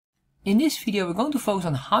In this video, we're going to focus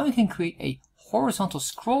on how you can create a horizontal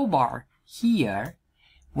scroll bar here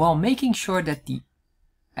while making sure that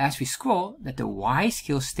as we scroll, that the Y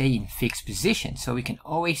scale stay in fixed position, so we can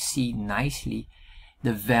always see nicely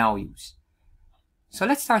the values. So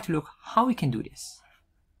let's start to look how we can do this.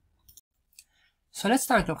 So let's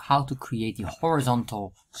start to look how to create the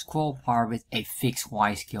horizontal scroll bar with a fixed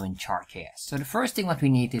Y scale in Chart.js. So the first thing what we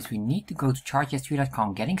need is we need to go to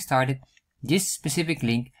chartjs.com, getting started. This specific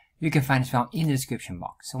link you can find as well in the description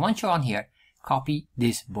box. So once you're on here, copy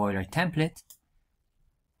this boiler template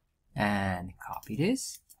and copy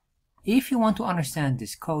this. If you want to understand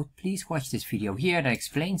this code, please watch this video here that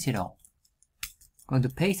explains it all. I'm going to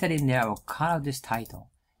paste that in there. I will cut out this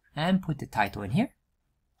title and put the title in here.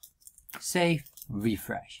 Save,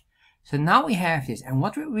 refresh. So now we have this, and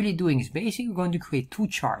what we're really doing is basically going to create two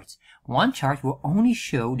charts. One chart will only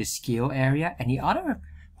show the scale area, and the other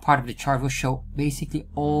part of the chart will show basically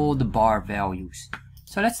all the bar values.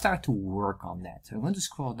 So let's start to work on that. So I'm going to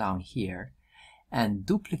scroll down here and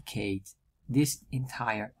duplicate this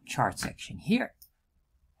entire chart section here.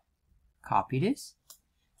 Copy this.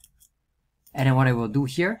 And then what I will do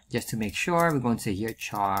here, just to make sure, we're going to say here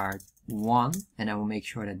chart 1, and I will make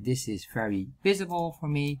sure that this is very visible for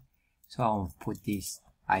me. So I'll put these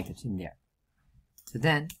items in there. So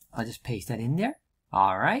then I'll just paste that in there.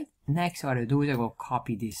 Alright, next what I'll do is I will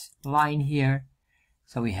copy this line here.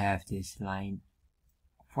 So we have this line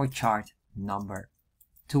for chart number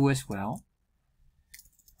 2 as well.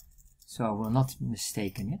 So I will not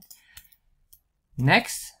mistake it.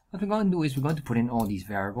 Next, what we're going to do is we're going to put in all these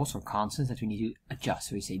variables or constants that we need to adjust.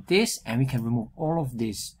 So we say this, and we can remove all of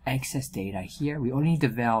this excess data here. We only need the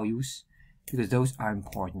values because those are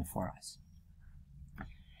important for us.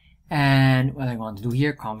 And what I want to do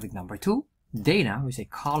here, config number 2. Data, we say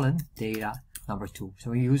colon data number 2.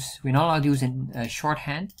 So we're not allowed to use in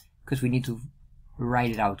shorthand because we need to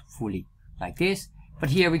write it out fully like this. But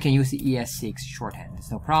here we can use the ES6 shorthand.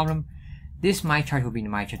 It's no problem. This my chart will be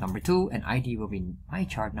my chart number 2, and ID will be my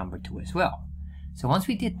chart number 2 as well. So once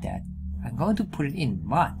we did that, I'm going to put it in.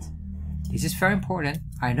 But this is very important.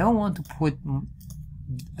 I don't want to put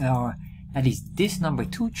at least this number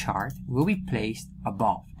 2 chart will be placed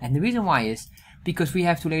above. And the reason why is because we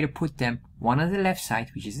have to later put them one on the left side,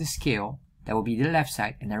 which is the scale, that will be the left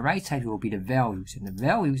side, and the right side will be the values, and the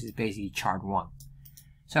values is basically chart 1.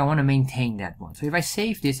 So I want to maintain that one. So if I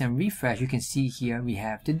save this and refresh, you can see here we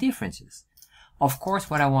have the differences. Of course,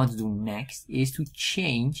 what I want to do next is to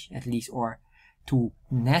change at least, or to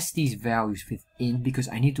nest these values within, because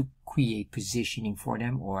I need to create positioning for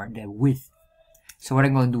them, or the width. So what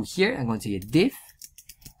I'm going to do here, I'm going to say a div.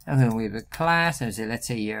 I'm going to give a class and say, let's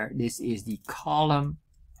say here, this is the column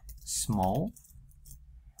small.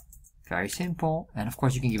 Very simple. And of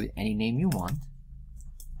course, you can give it any name you want.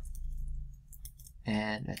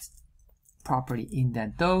 And let's properly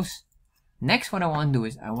indent those. Next, what I want to do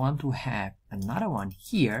is I want to have another one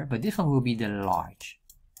here, but this one will be the large.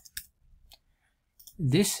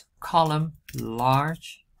 This column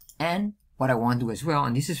large, and what I want to do as well,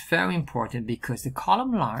 and this is very important because the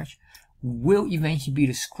column large will eventually be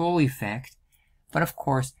the scroll effect. But of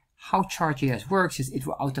course, how Chart.js works is it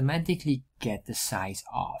will automatically get the size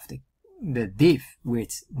of the div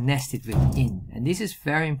width nested within. And this is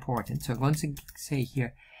very important. So I'm going to say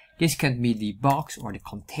here, this can be the box or the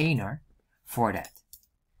container for that.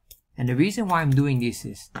 And the reason why I'm doing this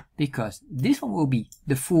is because this one will be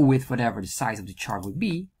the full width, whatever the size of the chart would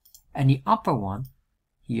be. And the upper one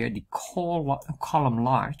here, the column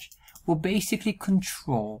large, will basically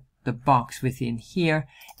control the box within here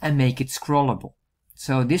and make it scrollable.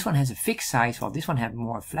 So this one has a fixed size, while this one has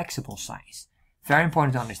more flexible size. Very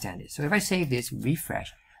important to understand this. So if I save this,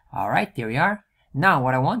 refresh. Alright, there we are. Now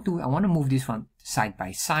what I want to move this one side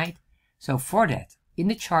by side. So for that, in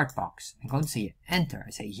the chart box, I'm going to say enter.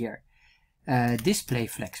 I say here, display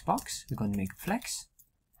flex box. We're going to make a flex.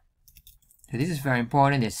 So this is very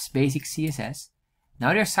important. This is basic CSS.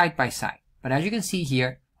 Now they're side by side. But as you can see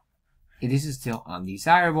here, this is still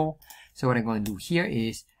undesirable. So what I'm going to do here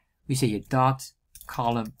is we say a dot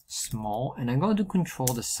column small, and I'm going to control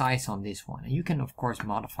the size on this one. And you can of course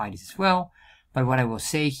modify this as well. But what I will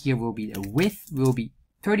say here will be the width will be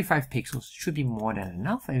 35 pixels. Should be more than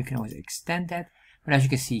enough, and you can always extend that. But as you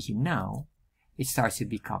can see here now, it starts to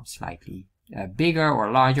become slightly bigger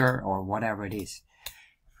or larger or whatever it is.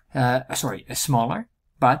 Smaller,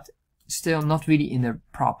 but still not really in the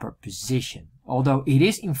proper position. Although it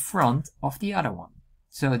is in front of the other one.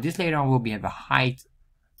 So this later on will have a height,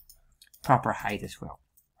 proper height as well.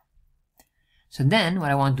 So then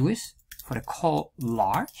what I want to do is for the column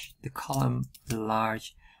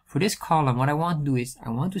large, for this column, what I want to do is I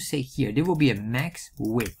want to say here, there will be a max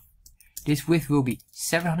width. This width will be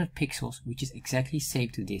 700 pixels, which is exactly same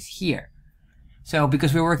to this here. So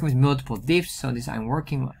because we're working with multiple divs, so this I'm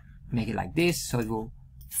working, make it like this, so it will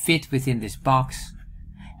fit within this box.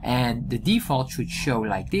 And the default should show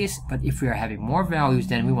like this, but if we are having more values,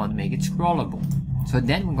 then we want to make it scrollable. So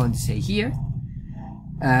then we're going to say here,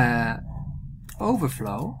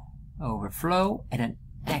 overflow, and then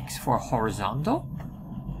X for horizontal.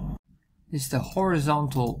 This is the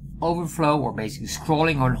horizontal overflow, or basically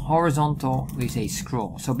scrolling on horizontal, we say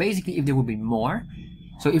scroll. So basically if there will be more,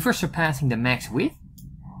 so if we're surpassing the max width,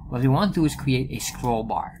 what we want to do is create a scroll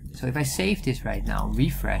bar. So if I save this right now,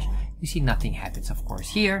 refresh, you see nothing happens, of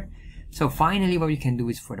course, here. So finally what we can do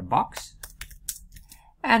is for the box.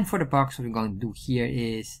 And for the box, what we're going to do here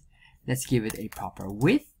is, let's give it a proper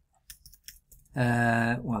width.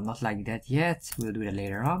 Well, not like that yet. We'll do that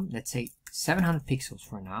later on. Let's say 700 pixels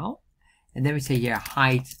for now. And then we say here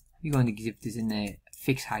height, we're going to give this in a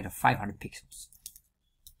fixed height of 500 pixels.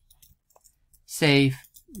 Save,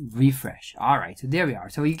 refresh. Alright, so there we are.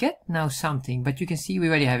 So you get now something, but you can see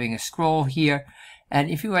we're already having a scroll here. And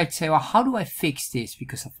if you might say, well, how do I fix this?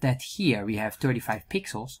 Because of that here, we have 35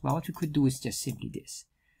 pixels. Well, what we could do is just simply this.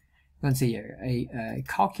 I'm going to say here a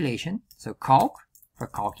calculation. So calc for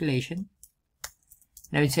calculation.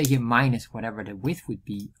 Then we say here minus whatever the width would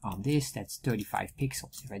be on this. That's 35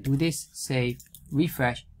 pixels. If I do this, save,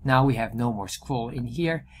 refresh. Now we have no more scroll in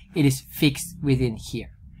here. It is fixed within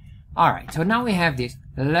here. Alright, so now we have this.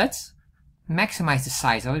 Let's maximize the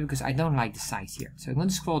size of it because I don't like the size here. So I'm going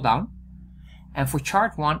to scroll down. And for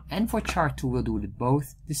chart 1 and for chart 2, we'll do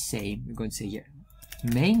both the same. We're going to say here,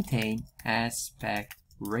 maintain aspect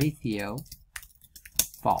ratio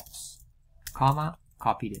false, comma,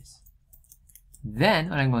 copy this. Then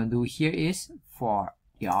what I'm going to do here is for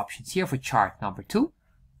the options here for chart number 2,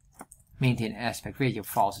 maintain aspect ratio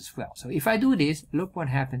false as well. So if I do this, look what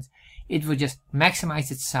happens. It will just maximize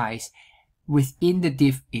its size within the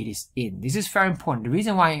div it is in. This is very important. The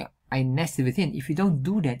reason why I nested within, if you don't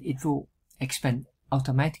do that, it will expand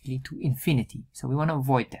automatically to infinity. So we want to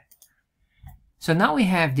avoid that. So now we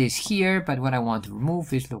have this here, but what I want to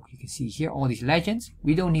remove is, look, you can see here all these legends.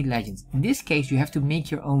 We don't need legends. In this case, you have to make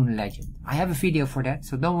your own legend. I have a video for that,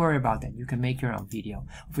 so don't worry about that. You can make your own video,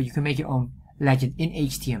 or you can make your own legend in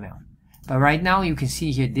HTML. But right now you can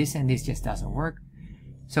see here this and this just doesn't work.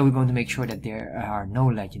 So we're going to make sure that there are no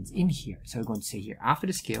legends in here. So we're going to say here after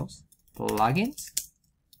the skills, plugins,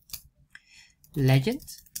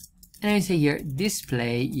 legends. And I say here,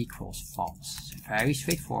 display equals false. Very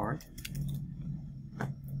straightforward.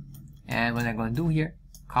 And what I'm going to do here,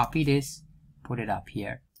 copy this, put it up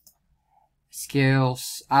here.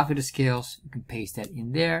 Skills, after the skills, you can paste that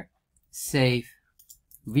in there. Save,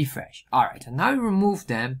 refresh. Alright, so now we remove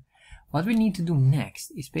them. What we need to do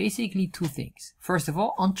next is basically two things. First of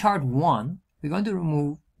all, on chart 1, we're going to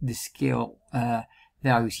remove the skill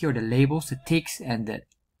values here, the labels, the ticks, and the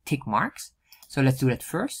tick marks. So let's do that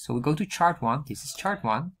first. So we go to chart 1. This is chart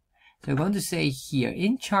 1. So we're going to say here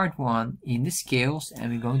in chart 1 in the scales,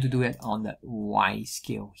 and we're going to do it on the Y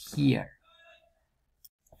scale here.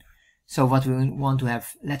 So what we want to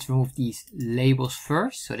have, let's remove these labels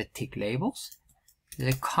first. So the tick labels.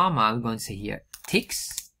 The comma, we're going to say here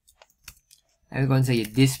ticks. And we're going to say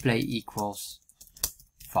display equals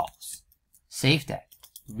false. Save that.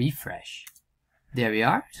 Refresh. There we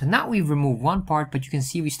are. So now we've removed one part, but you can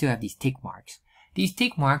see we still have these tick marks. These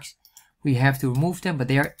tick marks, we have to remove them, but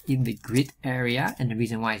they are in the grid area. And the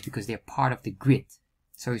reason why is because they're part of the grid.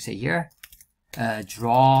 So we say here,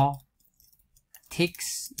 draw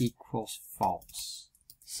ticks equals false.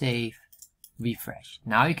 Save, refresh.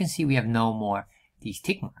 Now you can see we have no more these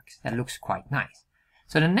tick marks. That looks quite nice.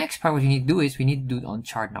 So the next part what we need to do is we need to do it on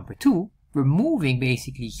chart number 2, removing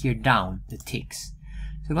basically here down the ticks.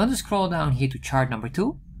 So we're going to scroll down here to chart number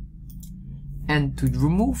 2. And to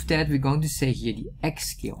remove that, we're going to say here the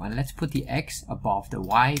X scale. And let's put the X above the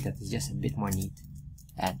Y. That is just a bit more neat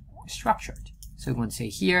and structured. So we're going to say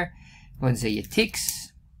here, we're going to say your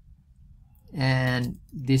ticks and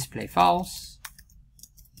display false.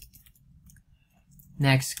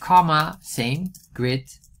 Next, comma, same, grid.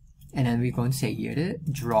 And then we're going to say here the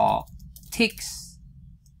draw ticks.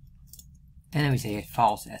 And then we say it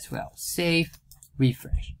false as well. Save,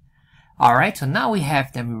 refresh. Alright, so now we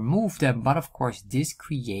have them, remove them, but of course this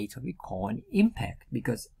creates what we call an impact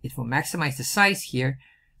because it will maximize the size here.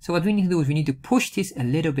 So what we need to do is we need to push this a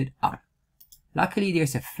little bit up. Luckily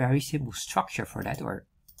there's a very simple structure for that, or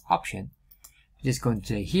option. We're just going to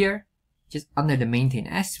say here, just under the maintain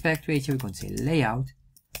aspect ratio, we're going to say layout.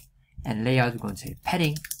 And layout, we're going to say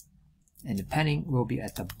padding. and the padding will be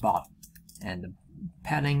at the bottom. And the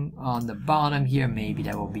padding on the bottom here, maybe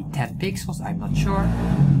that will be 10 pixels, I'm not sure.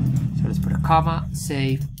 So let's put a comma,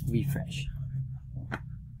 save, refresh.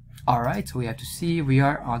 Alright, so we have to see we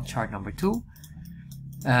are on chart number 2.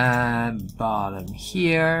 Bottom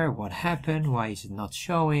here, what happened? Why is it not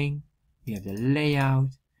showing? We have the layout.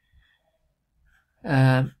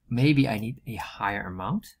 Maybe I need a higher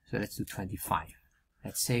amount, so let's do 25.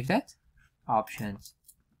 Let's save that. Options.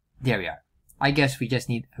 There we are. I guess we just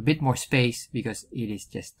need a bit more space because it is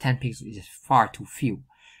just 10 pixels, it is far too few.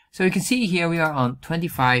 So you can see here we are on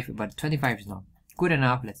 25, but 25 is not good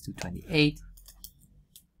enough. Let's do 28.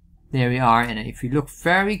 There we are, and if you look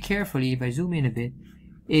very carefully, if I zoom in a bit,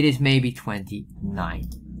 it is maybe 29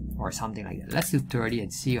 or something like that. Let's do 30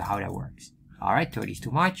 and see how that works. Alright, 30 is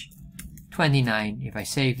too much. 29, if I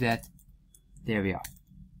save that, there we are.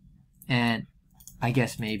 And I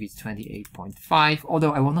guess maybe it's 28.5,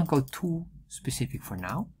 although I will not go too specific for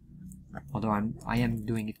now. Although I am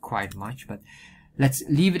doing it quite much, but let's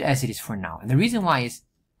leave it as it is for now. And the reason why is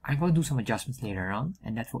I'm going to do some adjustments later on,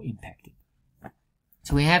 and that will impact it.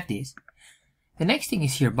 So we have this. The next thing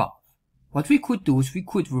is here above. What we could do is we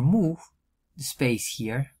could remove the space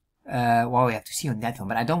here. Well, we have to see on that one,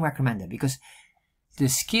 but I don't recommend that because the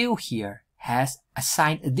scale here has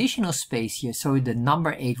assigned additional space here, so the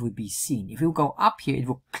number 8 would be seen. If you go up here, it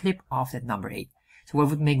will clip off that number 8. So what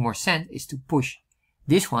would make more sense is to push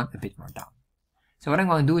this one a bit more down. So what I'm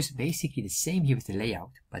going to do is basically the same here with the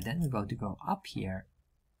layout, but then we're going to go up here,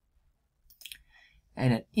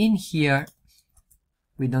 and then in here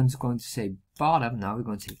we're not going to say bottom, now we're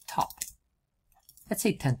going to say top. Let's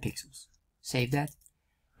say 10 pixels. Save that,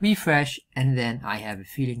 refresh, and then I have a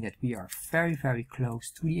feeling that we are very, very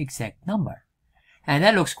close to the exact number. And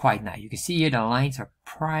that looks quite nice. You can see here the lines are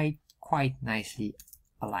quite nicely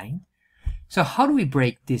aligned. So how do we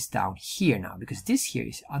break this down here now? Because this here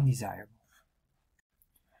is undesirable.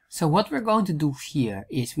 So what we're going to do here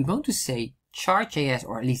is we're going to say Chart.js,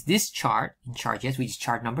 or at least this chart in Chart.js, which is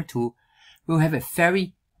chart number 2, will have a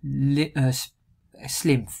very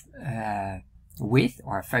slim width,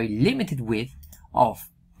 or a very limited width of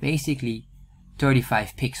basically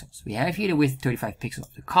 35 pixels. We have here the width 35 pixels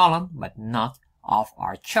of the column, but not of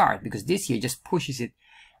our chart, because this here just pushes it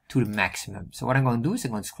to the maximum. So what I'm going to do is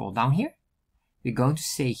I'm going to scroll down here. We're going to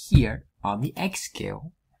say here on the X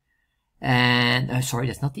scale, and sorry,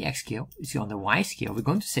 that's not the X scale, it's on the Y scale. We're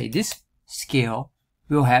going to say this scale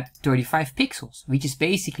will have 35 pixels, which is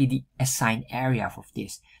basically the assigned area of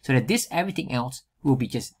this, so that this everything else will be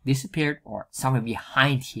just disappeared or somewhere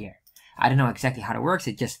behind here. I don't know exactly how it works,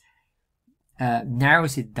 it just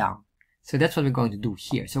narrows it down. So that's what we're going to do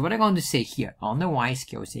here. So what I'm going to say here on the Y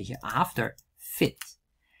scale, we say here after fit,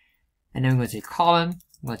 and then we're going to say column.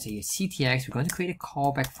 I'm going to say here CTX. We're going to create a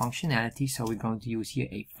callback functionality. So we're going to use here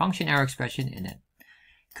a function error expression and then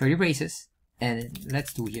curly braces. And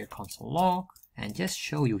let's do here console log and just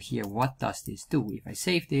show you here what does this do. If I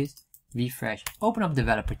save this, refresh, open up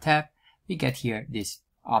developer tab, we get here this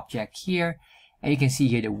object here, and you can see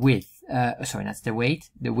here the width. Sorry, that's the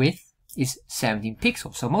weight. The width is 17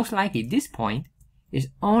 pixels. So most likely this point is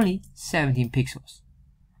only 17 pixels.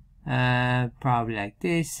 Probably like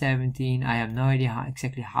this, 17. I have no idea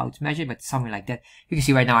exactly how it's measured, but something like that. You can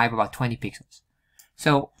see right now I have about 20 pixels.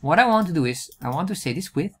 So what I want to do is I want to say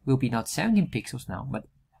this width will be not 17 pixels now, but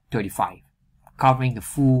 35, covering the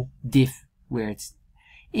full div where it's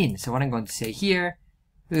in. So what I'm going to say here,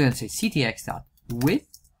 we're going to say ctx.width,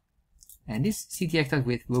 and this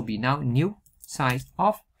ctx.width will be now new size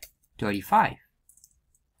of 35.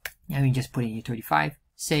 And we just put in here 35,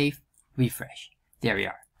 save, refresh. There we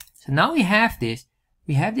are. So now we have this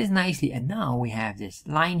nicely, and now we have this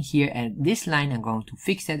line here, and this line I'm going to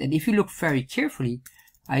fix that. And if you look very carefully,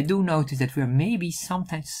 I do notice that we're maybe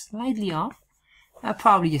sometimes slightly off,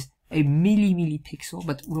 probably just a milli pixel,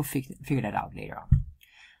 but we'll figure that out later on.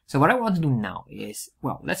 So what I want to do now is,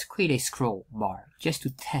 well, let's create a scroll bar just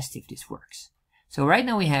to test if this works. So right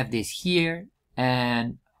now we have this here,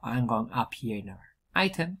 and I'm going up here in our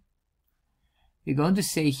item. We're going to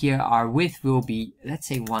say here our width will be, let's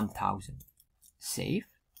say 1000. Save,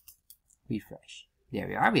 refresh. There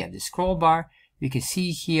we are. We have the scroll bar. You can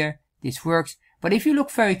see here this works. But if you look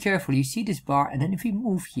very carefully, you see this bar, and then if we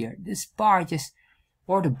move here, this bar just,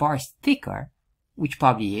 or the bar is thicker, which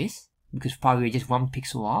probably is, because probably we're just 1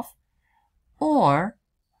 pixel off, or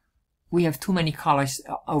we have too many colors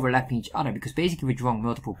overlapping each other, because basically we're drawing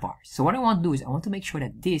multiple bars. So what I want to do is I want to make sure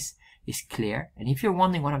that this is clear. And if you're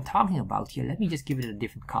wondering what I'm talking about here, let me just give it a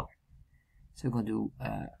different color. So we're going to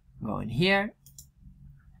go in here.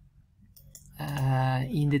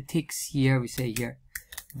 In the ticks here, we say here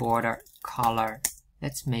border color.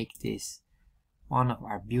 Let's make this one of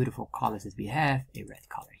our beautiful colors that we have, a red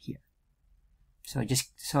color here. So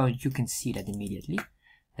just so you can see that immediately.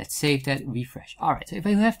 Let's save that, refresh. Alright, so if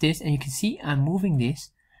I have this, and you can see I'm moving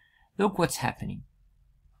this, look what's happening.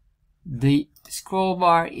 The scroll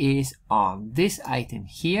bar is on this item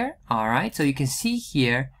here. Alright, so you can see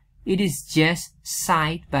here, it is just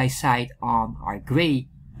side by side on our gray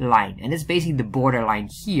line. And that's basically the border line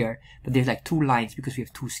here, but there's like two lines because we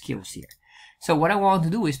have two scales here. So what I want to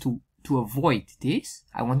do is to avoid this,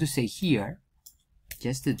 I want to say here,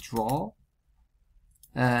 just to draw,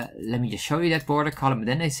 let me just show you that border column, and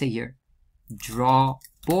then I say here, draw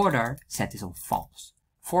border, set this on false,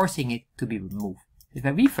 forcing it to be removed. If I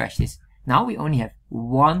refresh this, now we only have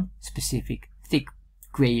one specific thick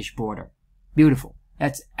grayish border. Beautiful.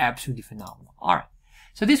 That's absolutely phenomenal. Alright,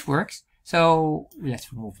 so this works. So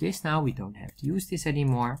let's remove this now. We don't have to use this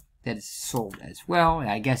anymore. That is solved as well.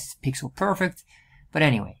 I guess it's pixel perfect. But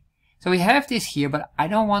anyway, so we have this here, but I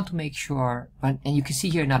don't want to make sure, and you can see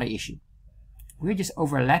here another issue. We're just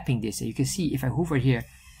overlapping this, and you can see if I hover here,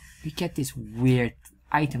 we get this weird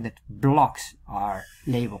item that blocks our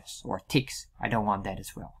labels or ticks. I don't want that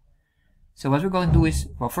as well. So what we're going to do is,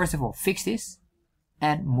 well, first of all, fix this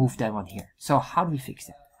and move that one here. So how do we fix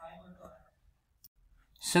that?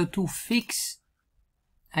 So to fix,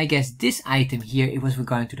 I guess, this item here, we're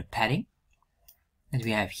going to the padding that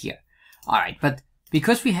we have here. Alright, but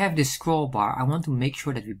because we have this scroll bar, I want to make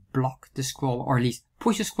sure that we block the scroll, or at least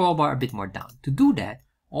push the scroll bar a bit more down. To do that,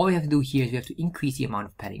 all we have to do here is we have to increase the amount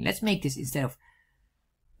of padding. Let's make this, instead of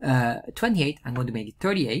 28, I'm going to make it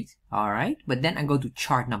 38. Alright, but then I go to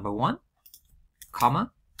chart number 1,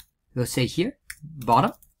 comma, we'll say here,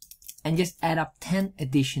 bottom, and just add up 10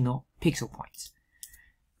 additional pixel points.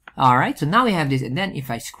 Alright, so now we have this, and then if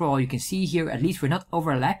I scroll, you can see here, at least we're not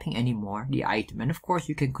overlapping anymore the item. And of course,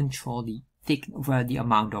 you can control the the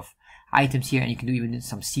amount of items here, and you can do even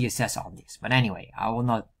some CSS on this. But anyway, I will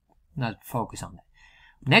not focus on that.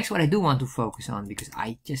 Next, what I do want to focus on, because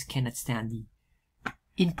I just cannot stand the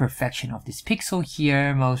imperfection of this pixel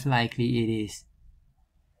here, most likely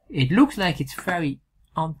it looks like it's very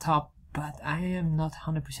on top, but I am not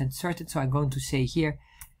 100% certain, so I'm going to say here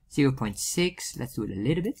 0.6. Let's do it a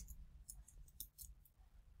little bit.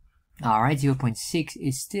 Alright, 0.6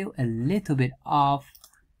 is still a little bit off.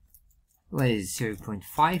 What is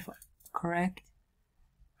 0.5 correct?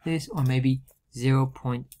 This, or maybe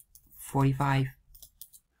 0.45.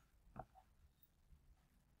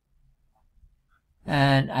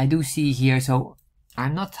 And I do see here, so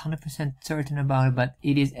I'm not 100% certain about it, but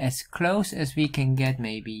it is as close as we can get,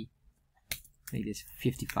 maybe it's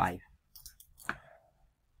 55.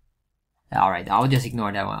 Alright, I'll just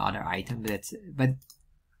ignore that one other item,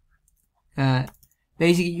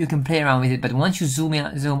 basically you can play around with it, but once you zoom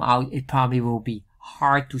out, it probably will be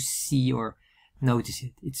hard to see or notice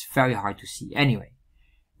it. It's very hard to see. Anyway,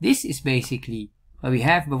 this is basically what we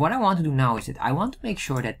have, but what I want to do now is that I want to make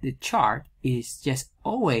sure that the chart is just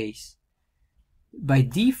always by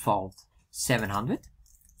default 700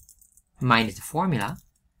 minus the formula,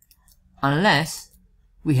 unless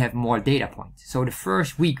we have more data points. So the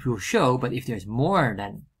first week will show, but if there's more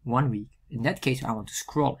than 1 week, in that case I want to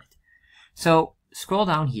scroll it. So scroll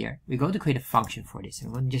down here, we're going to create a function for this,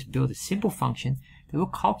 and we're going to just build a simple function that will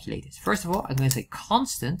calculate this. First of all, I'm going to say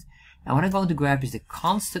constant, and what I'm going to grab is the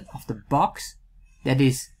constant of the box that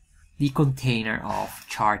is the container of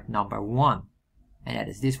chart number 1. And that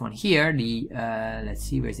is this one here, let's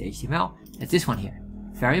see, where's the HTML? It's this one here.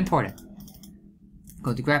 Very important. I'm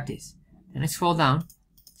going to grab this. And I scroll down,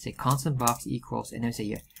 say constant box equals, and then say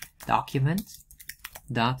here, document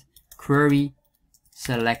dot query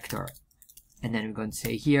selector. And then we're going to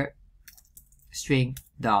say here, string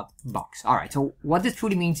dot box. Alright, so what this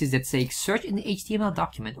truly means is that, say, search in the HTML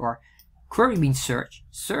document, or query means search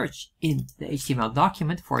in the HTML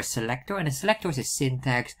document for a selector, and a selector is a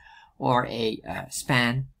syntax or a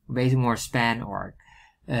span, basically more span or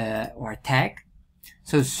a tag.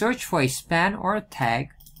 So search for a span or a tag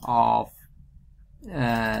of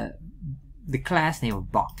the class name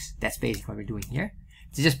of box. That's basically what we're doing here.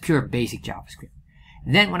 It's just pure basic JavaScript.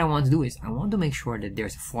 And then what I want to do is I want to make sure that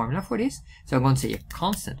there's a formula for this. So I'm going to say a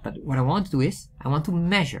constant, but what I want to do is I want to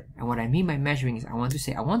measure. And what I mean by measuring is I want to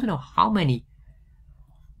say I want to know how many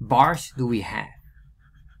bars do we have.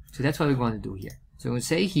 So that's what we're going to do here. So we'll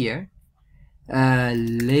say here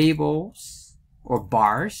labels or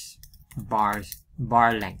bar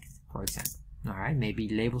length, for example. Alright, maybe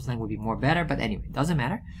labels length would be more better, but anyway, it doesn't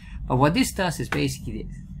matter. But what this does is basically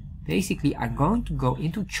this. Basically, I'm going to go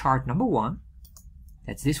into chart number 1.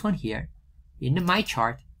 That's this one here, in the my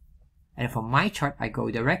chart, And for my chart, I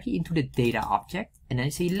go directly into the data object and then I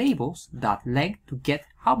say labels.length to get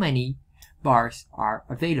how many bars are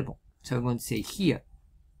available. So I'm going to say here,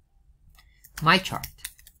 my chart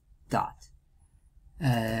dot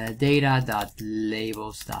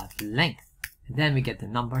data.labels.length. And then we get the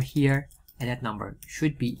number here, and that number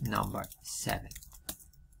should be number 7.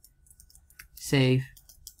 Save,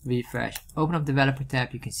 refresh, open up developer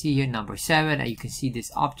tab. You can see here number 7, and you can see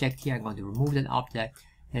this object here. I'm going to remove that object.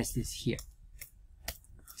 There's this here.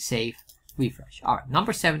 Save, refresh. Alright,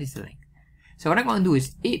 number 7 is the length. So what I'm going to do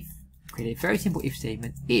is if, create a very simple if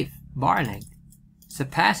statement, if bar length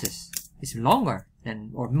surpasses, is longer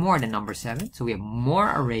than or more than number 7, so we have more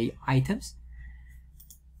array items.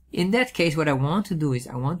 In that case, what I want to do is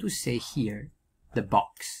I want to say here the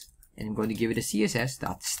box, and I'm going to give it a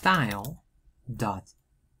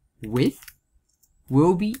css.style.width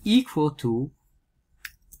will be equal to,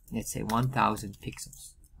 let's say, 1000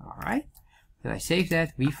 pixels. All right. So I save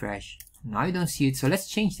that, refresh. Now you don't see it, so let's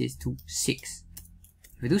change this to 6.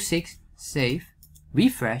 If we do 6, save,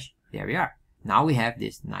 refresh. There we are. Now we have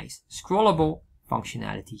this nice scrollable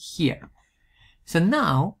functionality here. So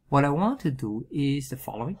now what I want to do is the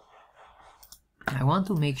following. I want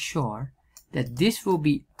to make sure that this will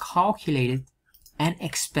be calculated and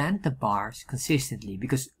expand the bars consistently,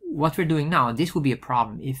 because what we're doing now, this will be a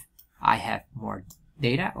problem if I have more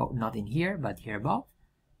data, oh, not in here, but here above.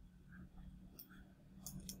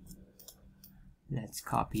 Let's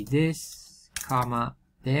copy this, comma,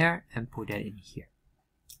 there, and put that in here.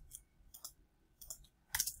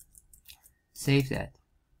 Save that.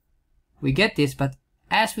 We get this, but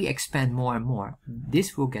as we expand more and more,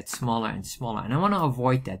 this will get smaller and smaller. And I want to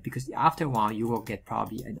avoid that, because after a while you will get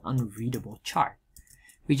probably an unreadable chart,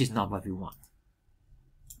 which is not what we want.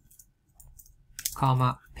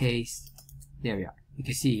 Comma, paste, there we are. You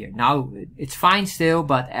can see here. Now it's fine still,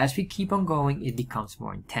 but as we keep on going, it becomes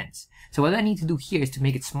more intense. So what I need to do here is to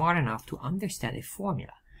make it smart enough to understand a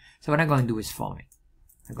formula. So what I'm going to do is following.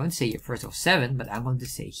 I'm going to say here, first of all, 7, but I'm going to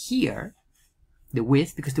say here, the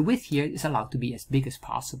width, because the width here is allowed to be as big as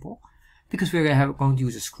possible, because we're going to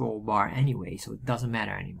use a scroll bar anyway, so it doesn't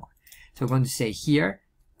matter anymore. So we're going to say here,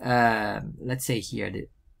 let's say here the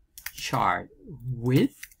chart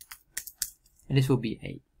width, and this will be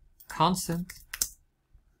a constant,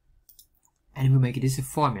 and we'll make this a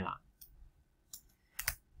formula.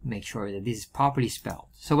 Make sure that this is properly spelled.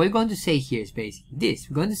 So what we're going to say here is basically this.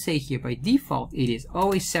 We're going to say here by default it is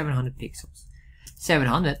always 700 pixels.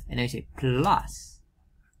 700, and then we say plus,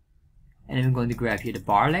 and then we're going to grab here the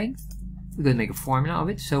bar length. We're going to make a formula of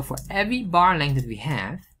it. So for every bar length that we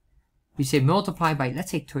have, we say multiply by,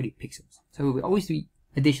 let's say, 30 pixels. So it will always be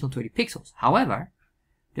additional 30 pixels. However,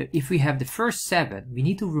 if we have the first 7, we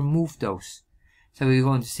need to remove those. So we're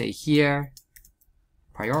going to say here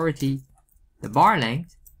priority the bar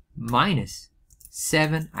length minus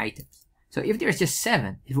 7 items. So if there's just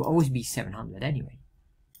 7, it will always be 700 anyway.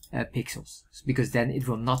 Pixels, because then it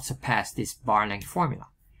will not surpass this bar length formula.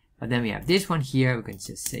 But then we have this one here. We can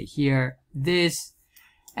just say here this,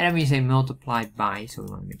 and then we say multiply by, so we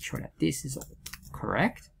want to make sure that this is all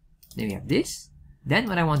correct. Then we have this. Then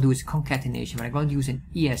what I want to do is concatenation. But I'm going to use an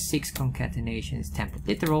ES6 concatenation. It's template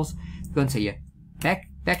literals. We're going to say here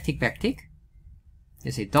backtick.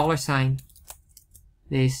 Let's say $,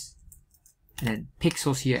 this, and then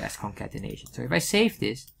pixels here as concatenation. So if I save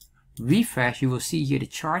this, refresh, you will see here the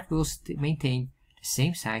chart will maintain the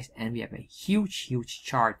same size, and we have a huge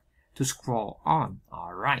chart to scroll on.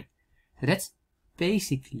 Alright, so that's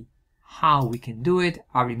basically how we can do it.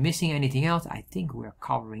 Are we missing anything else? I think we're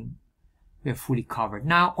fully covered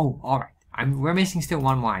now. Oh, alright, we're missing still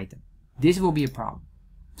one more item. This will be a problem.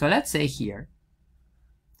 So let's say here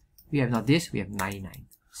we have not this, we have 99.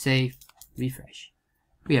 Save, refresh.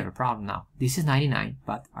 We have a problem now. This is 99,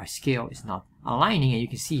 but our scale is not aligning, and you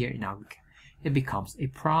can see here now it becomes a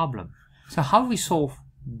problem. So how do we solve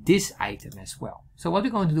this item as well? So what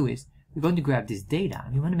we're going to do is we're going to grab this data,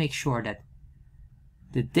 and we want to make sure that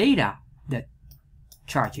the data that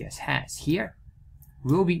Chartjs has here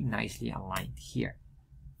will be nicely aligned here.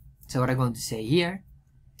 So what I'm going to say here,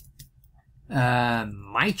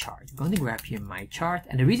 my chart. I'm going to grab here my chart,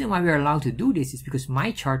 and the reason why we are allowed to do this is because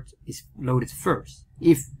my chart is loaded first.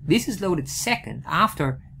 If this is loaded second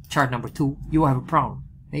after chart number 2, you will have a problem.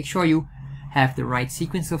 Make sure you have the right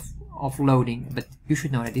sequence of loading, but you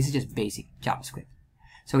should know that this is just basic JavaScript.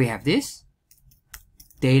 So we have this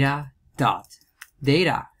data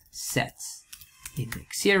sets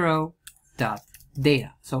index 0 dot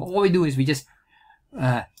data. So all we do is we just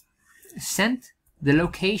send the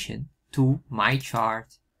location to my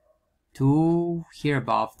chart to here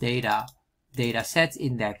above data data sets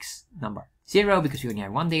index number 0 because we only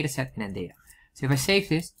have one data set, and then data. So if I save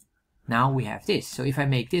this, now we have this. So if I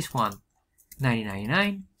make this one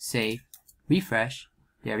 9099, save, refresh,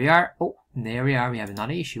 there we are. Oh, there we are. We have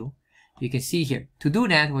another issue. You can see here. To do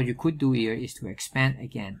that, what you could do here is to expand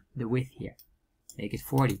again the width here. Make it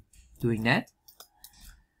 40. Doing that.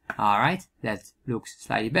 Alright, that looks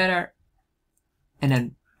slightly better. And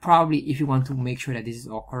then probably if you want to make sure that this is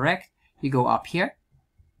all correct, you go up here.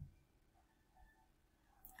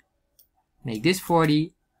 Make this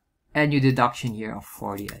 40 and your deduction here of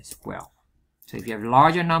 40 as well. So if you have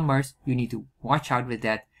larger numbers, you need to watch out with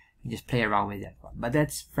that and just play around with that one. But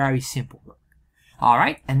that's very simple work.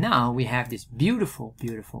 Alright, and now we have this beautiful,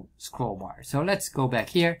 beautiful scroll bar. So let's go back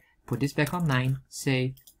here, put this back on 9,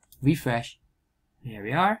 save, refresh. There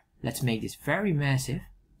we are. Let's make this very massive.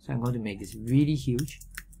 So I'm going to make this really huge.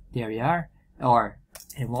 There we are.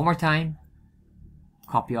 And one more time,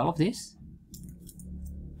 copy all of this.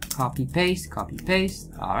 Copy, paste, copy,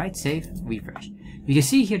 paste. Alright, save, refresh. You can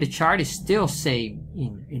see here the chart is still same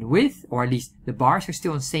in width, or at least the bars are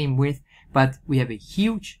still the same width, but we have a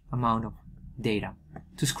huge amount of data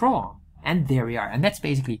to scroll on. And there we are. And that's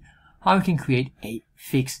basically how you can create a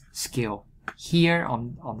fixed scale here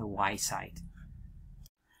on the Y side.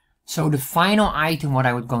 So the final item what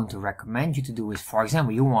I would going to recommend you to do is, for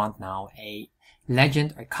example, you want now a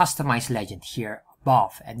legend, a customized legend here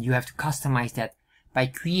above, and you have to customize that by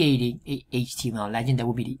creating a HTML legend. That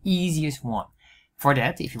would be the easiest one. For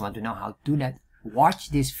that, if you want to know how to do that,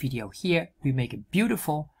 watch this video here. We make a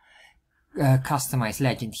beautiful customized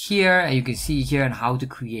legend here, and you can see here on how to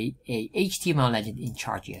create a HTML legend in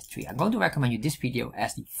Chartjs 3. I'm going to recommend you this video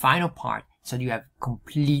as the final part, so you have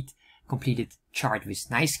completed chart with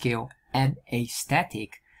nice scale and a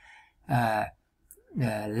static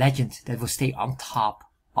legend that will stay on top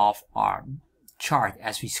of our chart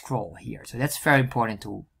as we scroll here. So that's very important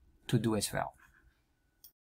to do as well.